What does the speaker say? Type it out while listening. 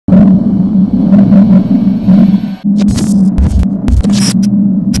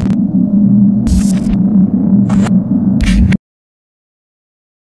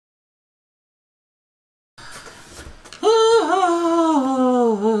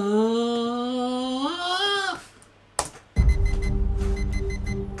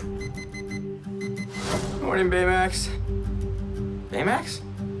morning, Baymax. Baymax?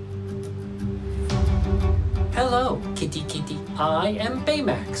 Hello, kitty kitty. I am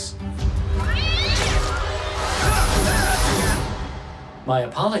BAYMAX. My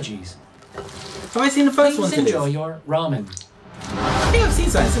apologies. Have I seen the first one Please to this? enjoy your ramen. I think I've seen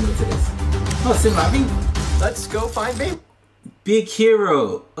something similar to this. Not similar, I think Let's go find Baymax. Big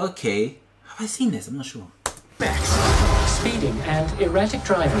Hero. Okay. Have I seen this? I'm not sure. Speeding and erratic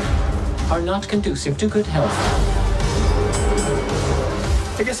driving are not conducive to good health.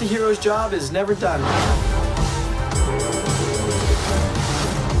 I guess a hero's job is never done.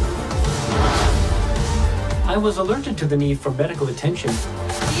 I was alerted to the need for medical attention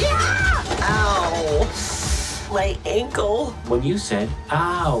Yeah! Ow! My ankle. when you said,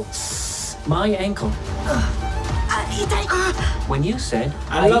 ow, my ankle. When you said,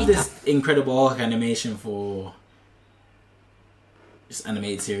 I love this incredible arc animation for this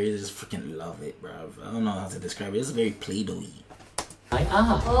animated series. I just freaking love it, bro. I don't know how to describe it. It's very Play-Doh-y.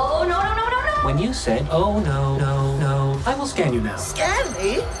 Oh, no. When you said, oh no, I will scan you now. Scan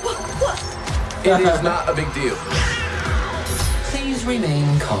me? What? It is not a big deal. Please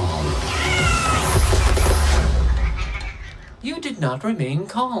remain calm. You did not remain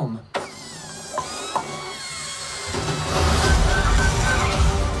calm.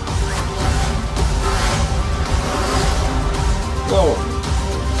 Whoa.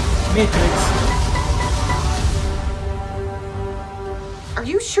 Matrix. Are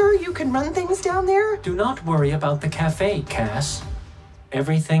you sure you can run things down there? Do not worry about the cafe, Cass.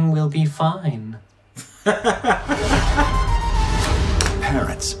 Everything will be fine.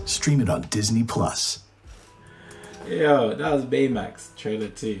 Parents, stream it on Disney Plus. Yo, that was Baymax trailer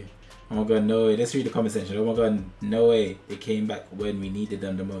 2. Oh my god, no way. Let's read the comment section. Oh my god, no way. They came back when we needed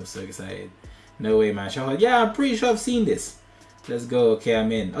them the most. So excited. No way, man. Yeah, I'm pretty sure I've seen this. Let's go. Okay,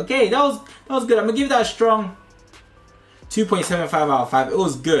 I'm in. Okay, that was good. I'm gonna give that a strong 2.75 out of 5. It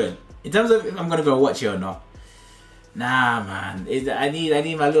was good. In terms of if I'm gonna go watch it or not. Nah, man. I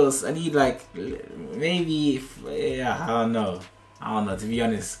need my little. I need like maybe. Yeah, I don't know. To be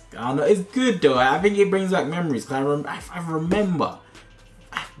honest, I don't know. It's good though. I think it brings back memories. Cause I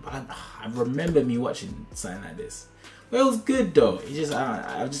remember me watching something like this. But it was good though. It's just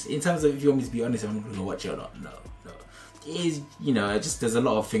I just in terms of if you want me to be honest, I'm gonna watch it or not. No. It is, you know, just there's a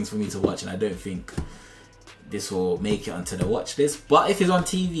lot of things for me to watch, and I don't think this will make it onto the watch list. But if it's on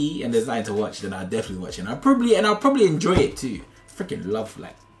TV and there's nothing to watch, then I'll definitely watch it. And I'll probably enjoy it too. Freaking love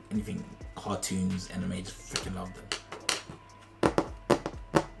like anything cartoons, anime. Just freaking love them.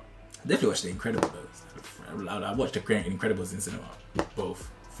 I definitely watched The Incredibles though. I watched The Incredibles in cinema. Both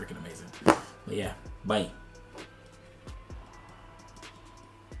freaking amazing. But yeah, bye.